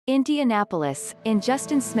Indianapolis. In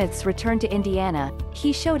Justin Smith's return to Indiana,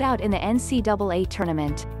 he showed out in the NCAA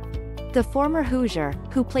tournament. The former Hoosier,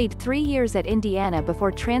 who played 3 years at Indiana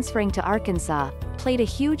before transferring to Arkansas, played a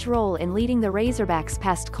huge role in leading the Razorbacks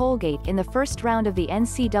past Colgate in the first round of the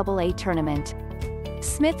NCAA tournament.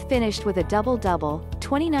 Smith finished with a double-double,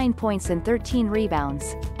 29 points and 13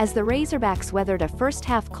 rebounds, as the Razorbacks weathered a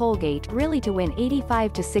first-half Colgate really to win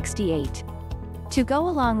 85-68. To go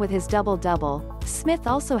along with his double-double, Smith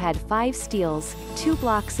also had 5 steals, 2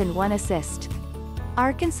 blocks and 1 assist.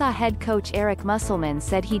 Arkansas head coach Eric Musselman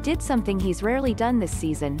said he did something he's rarely done this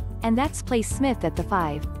season, and that's play Smith at the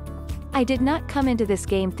 5. "I did not come into this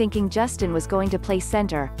game thinking Justin was going to play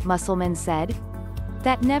center," Musselman said.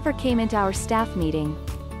 "That never came into our staff meeting.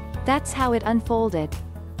 That's how it unfolded."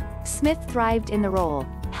 Smith thrived in the role,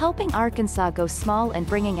 helping Arkansas go small and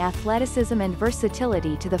bringing athleticism and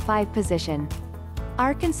versatility to the 5 position.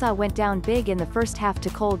 Arkansas went down big in the first half to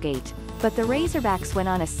Colgate, but the Razorbacks went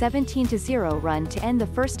on a 17-0 run to end the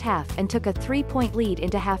first half and took a 3-point lead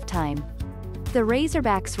into halftime. The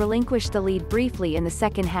Razorbacks relinquished the lead briefly in the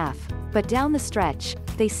second half, but down the stretch,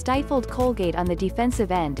 they stifled Colgate on the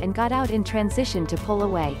defensive end and got out in transition to pull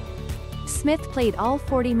away. Smith played all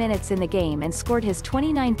 40 minutes in the game and scored his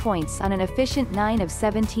 29 points on an efficient 9 of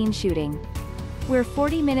 17 shooting. "We're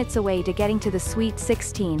 40 minutes away to getting to the Sweet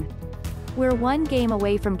 16. We're 1 game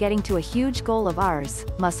away from getting to a huge goal of ours,"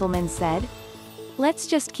 Musselman said. "Let's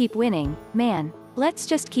just keep winning, man. Let's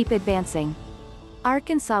just keep advancing."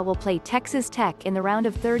 Arkansas will play Texas Tech in the round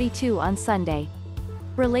of 32 on Sunday.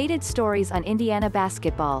 Related stories on Indiana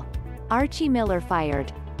basketball. Archie Miller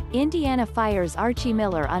fired. Indiana fires Archie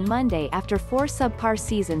Miller on Monday after 4 subpar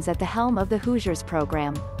seasons at the helm of the Hoosiers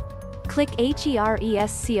program. Click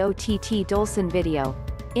HERESCOTT Dolson video.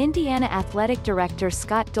 Indiana Athletic Director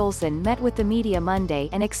Scott Dolson met with the media Monday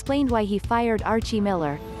and explained why he fired Archie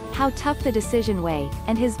Miller, how tough the decision was,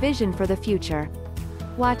 and his vision for the future.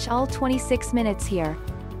 Watch all 26 minutes here.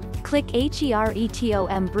 Click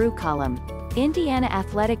HERETOM Brew column. Indiana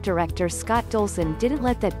Athletic Director Scott Dolson didn't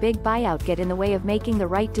let that big buyout get in the way of making the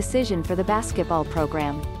right decision for the basketball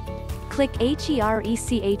program. Click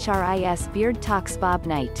HERECHRIS Beard Talks Bob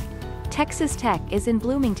Knight. Texas Tech is in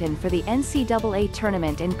Bloomington for the NCAA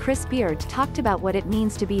tournament and Chris Beard talked about what it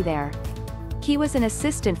means to be there. He was an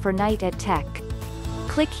assistant for Knight at Tech.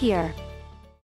 Click here.